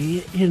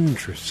 Very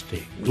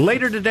interesting.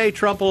 Later today,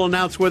 Trump will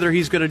announce whether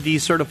he's going to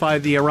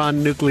decertify the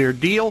Iran nuclear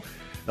deal.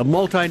 A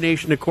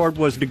multi-nation accord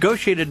was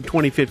negotiated in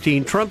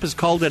 2015. Trump has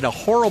called it a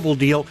horrible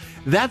deal.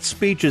 That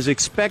speech is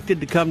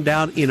expected to come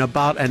down in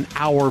about an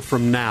hour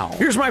from now.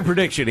 Here's my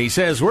prediction. He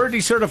says, we're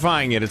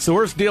decertifying it. It's the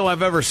worst deal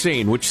I've ever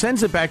seen, which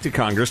sends it back to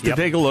Congress to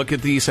take a look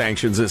at the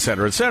sanctions, et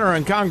cetera, et cetera.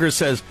 And Congress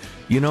says,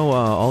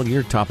 all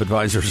your top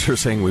advisors are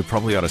saying we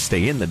probably ought to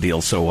stay in the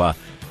deal, so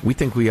we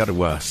think we ought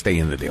to stay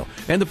in the deal.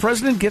 And the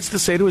president gets to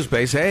say to his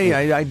base,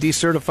 hey, I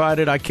decertified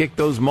it. I kicked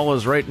those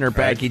mullahs right in their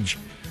package.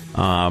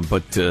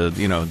 But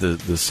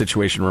the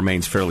situation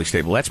remains fairly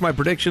stable. That's my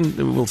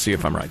prediction. We'll see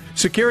if I'm right.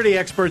 Security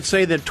experts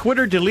say that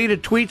Twitter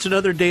deleted tweets and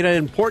other data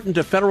important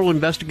to federal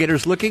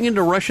investigators looking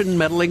into Russian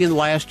meddling in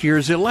last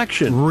year's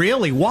election.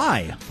 Really?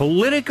 Why?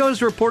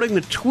 Politico's reporting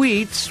the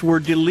tweets were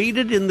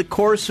deleted in the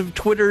course of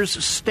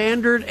Twitter's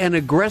standard and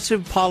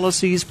aggressive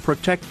policies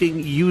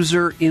protecting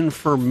user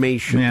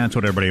information. Yeah, that's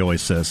what everybody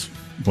always says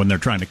when they're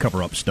trying to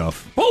cover up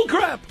stuff. Bull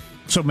crap!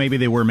 So maybe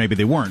they were, maybe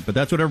they weren't, but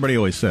that's what everybody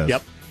always says.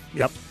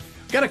 Yep.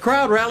 Got a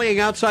crowd rallying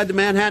outside the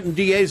Manhattan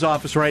DA's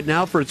office right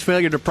now for its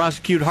failure to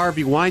prosecute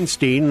Harvey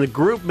Weinstein. The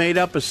group made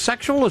up of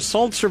sexual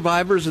assault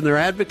survivors and their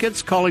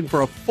advocates, calling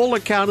for a full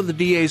account of the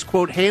DA's,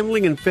 quote,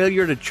 handling and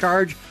failure to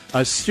charge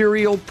a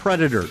serial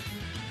predator.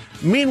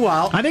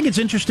 Meanwhile, I think it's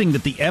interesting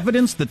that the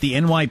evidence that the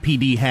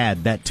NYPD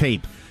had, that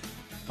tape,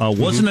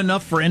 wasn't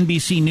enough for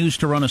NBC News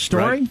to run a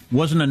story,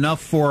 wasn't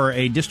enough for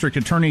a district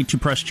attorney to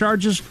press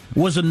charges,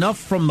 was enough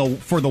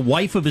for the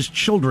wife of his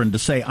children to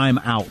say, I'm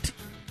out.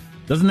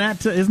 Isn't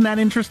that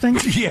interesting?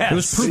 Yes. It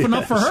was proof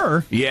enough for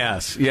her.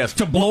 Yes.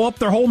 To blow up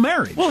their whole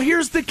marriage. Well,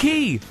 here's the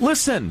key.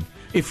 Listen,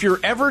 if you're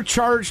ever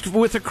charged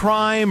with a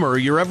crime or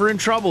you're ever in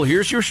trouble,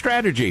 here's your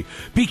strategy.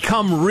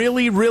 Become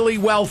really, really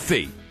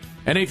wealthy.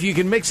 And if you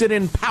can mix it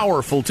in,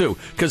 powerful, too.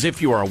 Because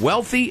if you are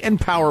wealthy and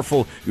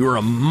powerful, you are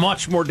a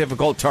much more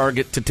difficult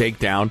target to take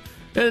down.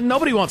 And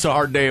nobody wants a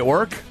hard day at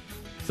work.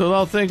 So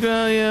they'll think,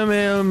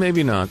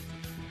 maybe not.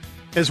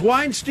 As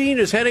Weinstein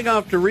is heading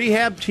off to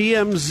rehab,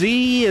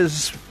 TMZ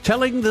is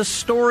telling the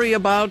story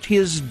about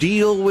his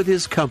deal with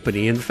his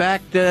company. In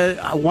fact,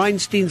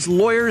 Weinstein's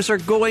lawyers are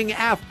going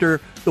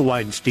after the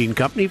Weinstein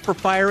Company for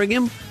firing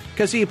him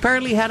because he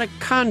apparently had a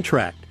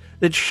contract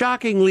that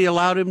shockingly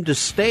allowed him to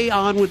stay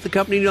on with the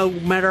company no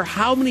matter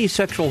how many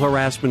sexual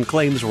harassment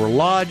claims were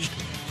lodged,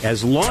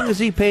 as long as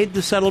he paid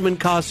the settlement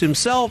costs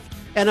himself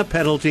and a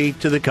penalty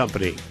to the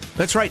company.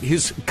 That's right.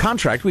 His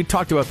contract, we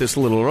talked about this a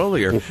little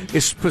earlier,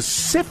 is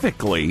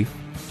specifically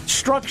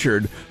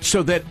structured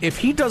so that if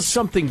he does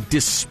something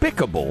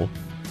despicable,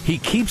 he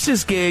keeps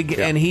his gig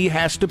and he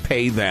has to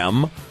pay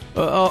them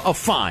a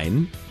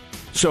fine.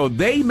 So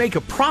they make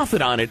a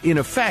profit on it, in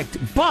effect.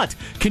 But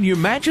can you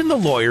imagine the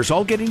lawyers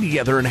all getting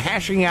together and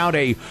hashing out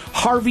a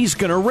Harvey's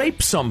gonna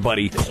rape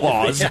somebody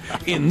clause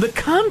in the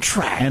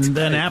contract? And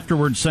then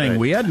afterwards saying,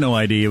 we had no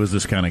idea it was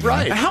this kind of guy.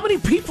 Right. How many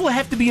people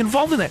have to be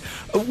involved in that?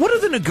 What do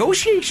the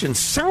negotiations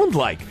sound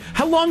like?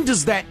 How long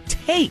does that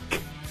take?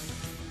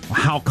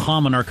 How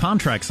common are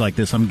contracts like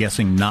this? I'm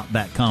guessing not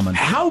that common.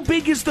 How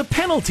big is the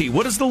penalty?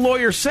 What does the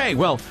lawyer say?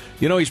 Well,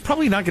 he's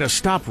probably not going to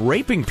stop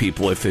raping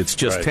people if it's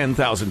just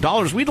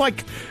 $10,000. We'd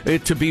like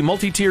it to be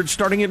multi-tiered,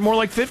 starting at more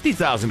like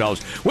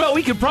 $50,000. Well,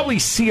 we could probably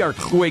see our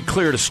way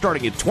clear to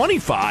starting at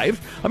 $25,000.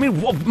 I mean,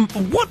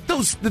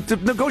 the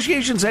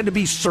negotiations had to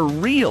be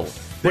surreal.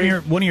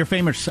 One of your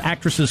famous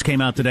actresses came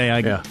out today.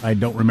 I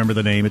don't remember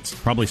the name. It's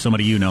probably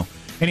somebody you know.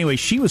 Anyway,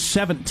 she was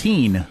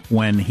 17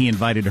 when he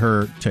invited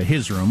her to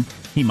his room.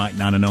 He might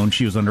not have known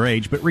she was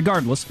underage, but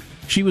regardless,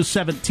 she was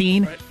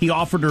 17. Right. He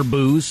offered her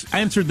booze,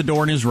 answered the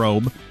door in his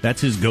robe.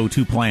 That's his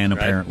go-to plan,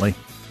 apparently.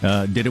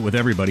 Did it with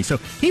everybody. So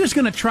he was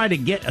going to try to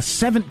get a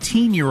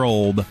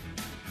 17-year-old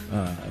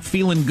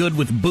feeling good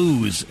with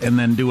booze and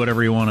then do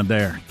whatever he wanted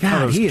there.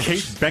 God, he is Kate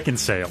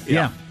Beckinsale.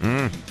 Yeah.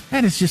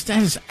 That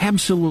is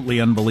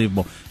absolutely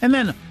unbelievable. And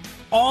then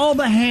all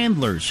the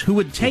handlers who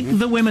would take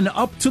the women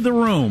up to the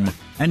room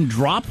and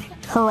drop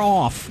her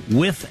off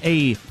with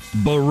a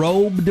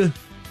berobed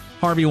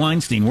Harvey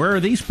Weinstein. Where are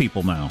these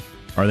people now?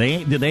 Are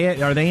they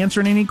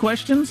answering any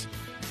questions?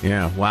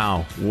 Yeah,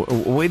 wow.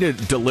 Way to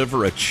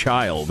deliver a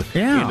child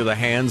into the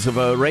hands of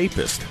a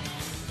rapist.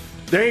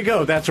 There you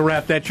go. That's a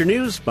wrap. That's your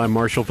news. I'm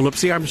Marshall Phillips,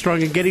 the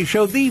Armstrong and Getty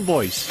Show, the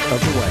voice of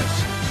the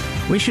West.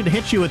 We should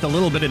hit you with a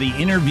little bit of the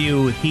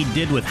interview he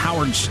did with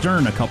Howard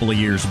Stern a couple of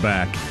years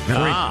back,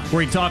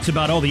 where he talks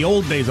about, the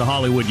old days of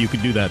Hollywood, you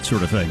could do that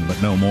sort of thing,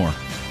 but no more.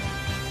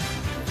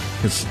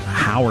 Because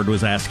Howard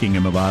was asking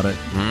him about it.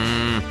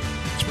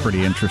 It's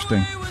pretty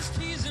interesting.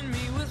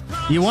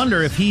 You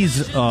wonder if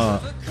he's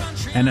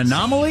an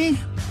anomaly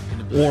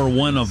or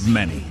one of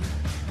many.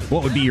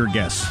 What would be your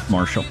guess,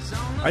 Marshall?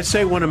 I'd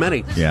say one of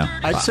many. Yeah,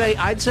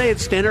 I'd say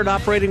it's standard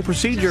operating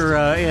procedure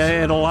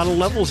at a lot of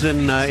levels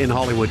in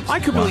Hollywood. I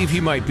could believe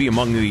he might be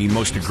among the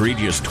most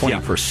egregious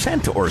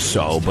 20% or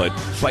so, but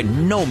by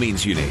no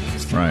means unique.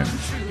 Right.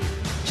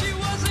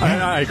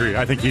 I agree.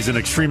 I think he's an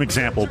extreme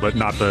example, but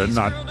not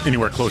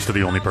anywhere close to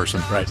the only person.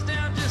 Right.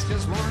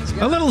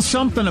 A little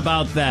something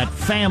about that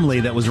family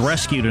that was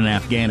rescued in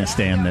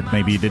Afghanistan that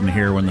maybe you didn't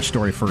hear when the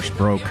story first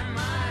broke.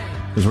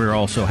 Because we were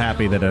all so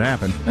happy that it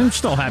happened. And I'm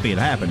still happy it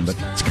happened,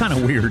 but it's kind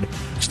of weird.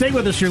 Stay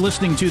with us. You're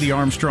listening to the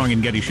Armstrong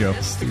and Getty Show.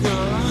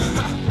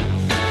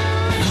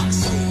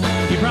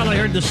 You probably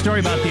heard the story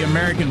about the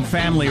American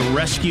family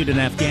rescued in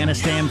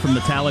Afghanistan from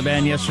the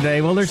Taliban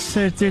yesterday. Well,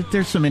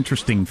 there's some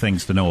interesting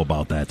things to know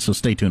about that, so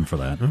stay tuned for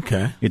that.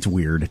 Okay. It's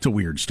weird. It's a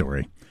weird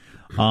story.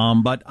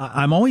 But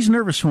I'm always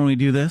nervous when we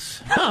do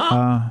this.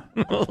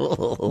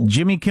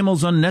 Jimmy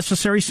Kimmel's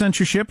unnecessary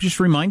censorship. Just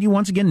remind you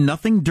once again,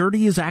 nothing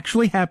dirty is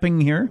actually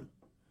happening here.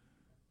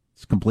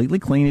 It's completely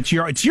clean. It's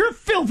your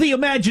filthy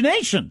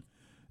imagination.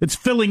 It's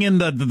filling in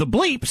the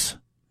bleeps.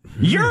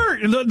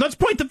 Let's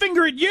point the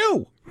finger at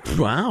you.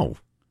 Wow.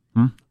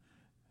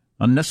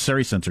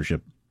 Unnecessary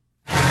censorship.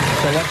 So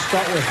let's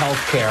start with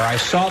healthcare. I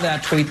saw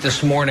that tweet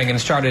this morning and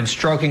started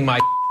stroking my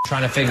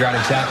trying to figure out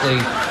exactly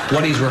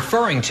what he's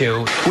referring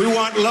to. We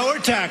want lower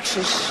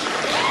taxes,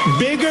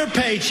 bigger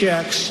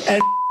paychecks,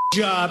 and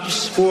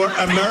jobs for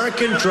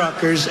American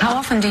truckers. How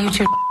often do you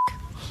two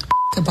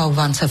about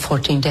once every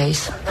 14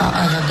 days?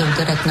 I have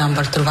the direct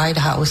number to White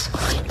House,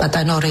 but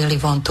I don't really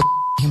want to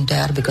him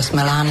there because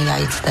Melania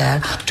is there.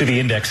 To the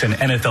Index, an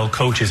NFL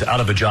coach is out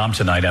of a job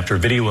tonight after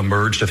video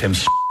emerged of him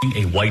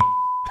a white.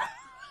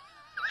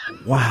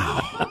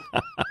 Wow.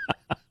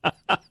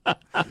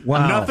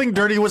 Wow. Nothing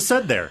dirty was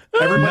said there.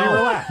 Everybody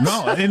relax.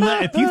 No,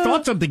 if you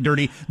thought something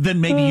dirty,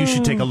 then maybe you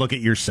should take a look at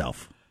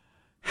yourself.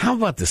 How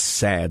about the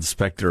sad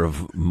specter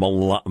of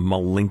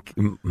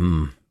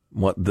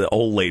what the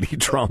old lady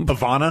Trump?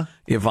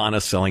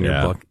 Ivana selling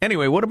her book.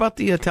 Anyway, what about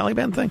the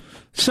Taliban thing?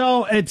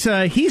 So it's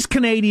he's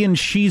Canadian,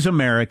 she's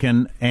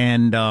American,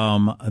 and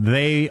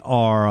they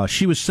are.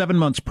 She was 7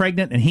 months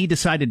pregnant, and he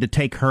decided to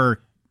take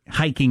her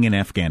hiking in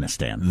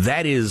Afghanistan.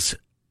 That is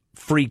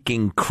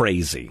freaking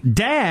crazy.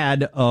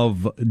 Dad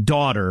of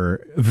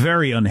daughter,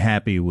 very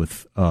unhappy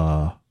with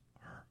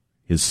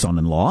his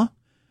son-in-law,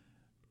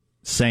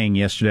 saying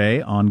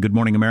yesterday on Good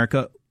Morning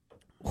America,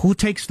 who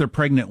takes their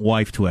pregnant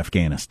wife to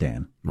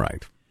Afghanistan?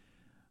 Right.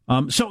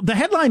 So the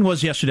headline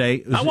was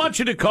yesterday... I want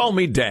you to call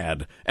me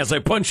Dad as I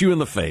punch you in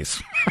the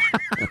face.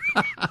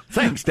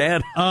 Thanks,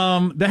 Dad.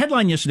 The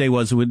headline yesterday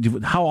was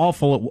how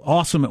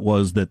awesome it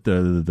was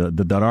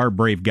that our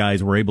brave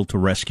guys were able to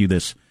rescue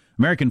this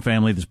American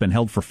family that's been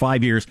held for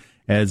 5 years.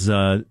 As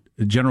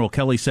General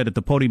Kelly said at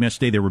the podium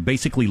yesterday, they were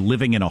basically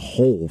living in a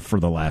hole for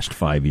the last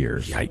 5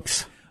 years.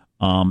 Yikes.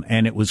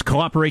 And it was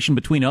cooperation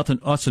between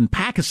us and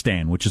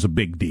Pakistan, which is a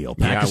big deal.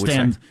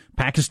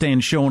 Pakistan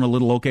showing a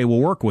little, okay,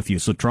 we'll work with you.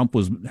 So Trump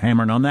was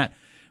hammering on that.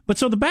 But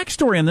so the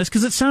backstory on this,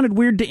 because it sounded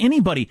weird to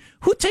anybody,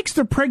 who takes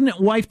their pregnant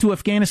wife to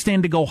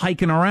Afghanistan to go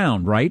hiking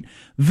around, right?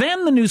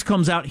 Then the news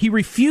comes out, he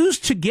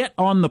refused to get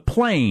on the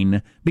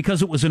plane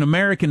because it was an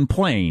American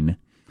plane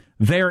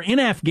there in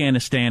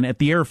Afghanistan at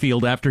the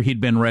airfield after he'd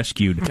been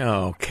rescued.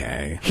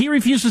 Okay. He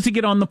refuses to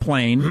get on the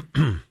plane.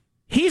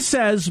 He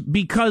says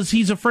because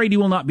he's afraid he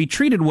will not be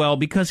treated well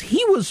because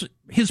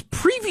his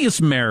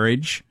previous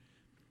marriage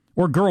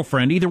or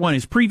girlfriend, either one.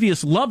 His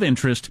previous love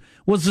interest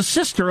was the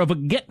sister of a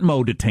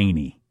Gitmo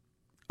detainee.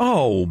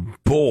 Oh,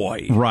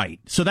 boy. Right.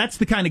 So that's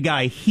the kind of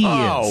guy he is.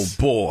 Oh,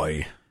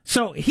 boy.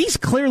 So he's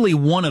clearly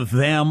one of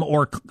them,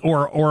 or a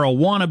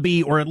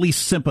wannabe, or at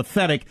least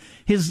sympathetic.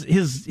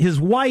 His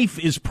wife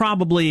is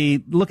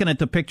probably looking at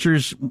the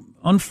pictures,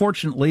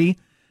 unfortunately,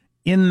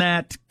 in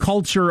that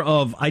culture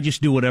of I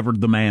just do whatever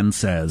the man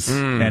says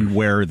and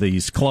wear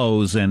these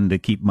clothes and to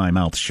keep my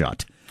mouth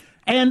shut.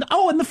 And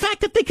the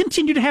fact that they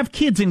continue to have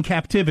kids in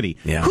captivity.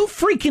 Yeah. Who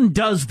freaking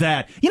does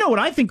that? You know what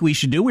I think we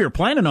should do? We were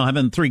planning on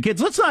having 3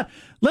 kids. Let's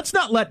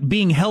not let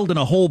being held in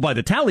a hole by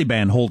the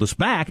Taliban hold us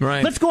back.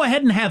 Right. Let's go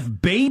ahead and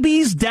have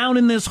babies down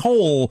in this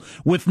hole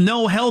with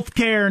no health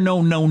care,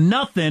 no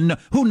nothing.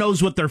 Who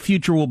knows what their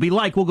future will be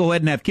like? We'll go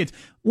ahead and have kids.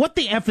 What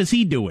the F is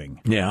he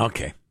doing? Yeah,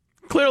 okay.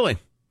 Clearly.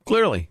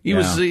 He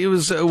was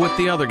with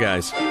the other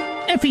guys.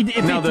 If he's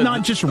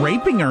not just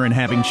raping her and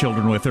having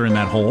children with her in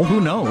that hole, who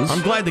knows?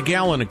 I'm glad the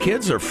gal and the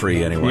kids are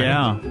free anyway.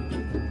 Yeah.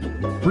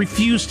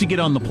 Refused to get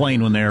on the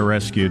plane when they were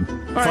rescued. All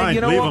right, Fine,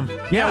 you know leave what?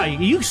 them. Yeah,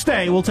 you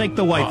stay. We'll take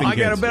the wife and I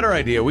kids. got a better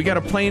idea. We got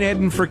a plane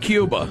heading for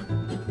Cuba.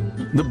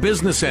 The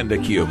business end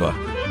of Cuba.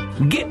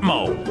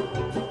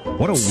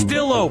 Gitmo.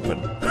 Still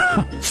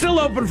open. Still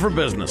open for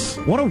business.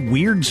 What a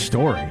weird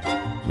story.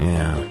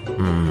 Yeah.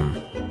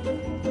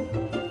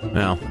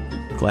 Well,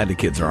 glad the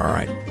kids are all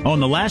right. Oh,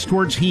 and the last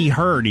words he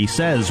heard, he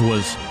says,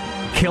 was,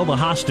 kill the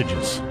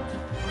hostages.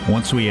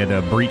 Once we had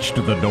breached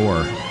the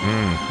door.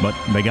 But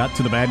they got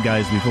to the bad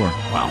guys before.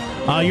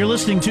 Wow. You're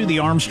listening to the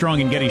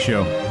Armstrong and Getty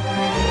Show.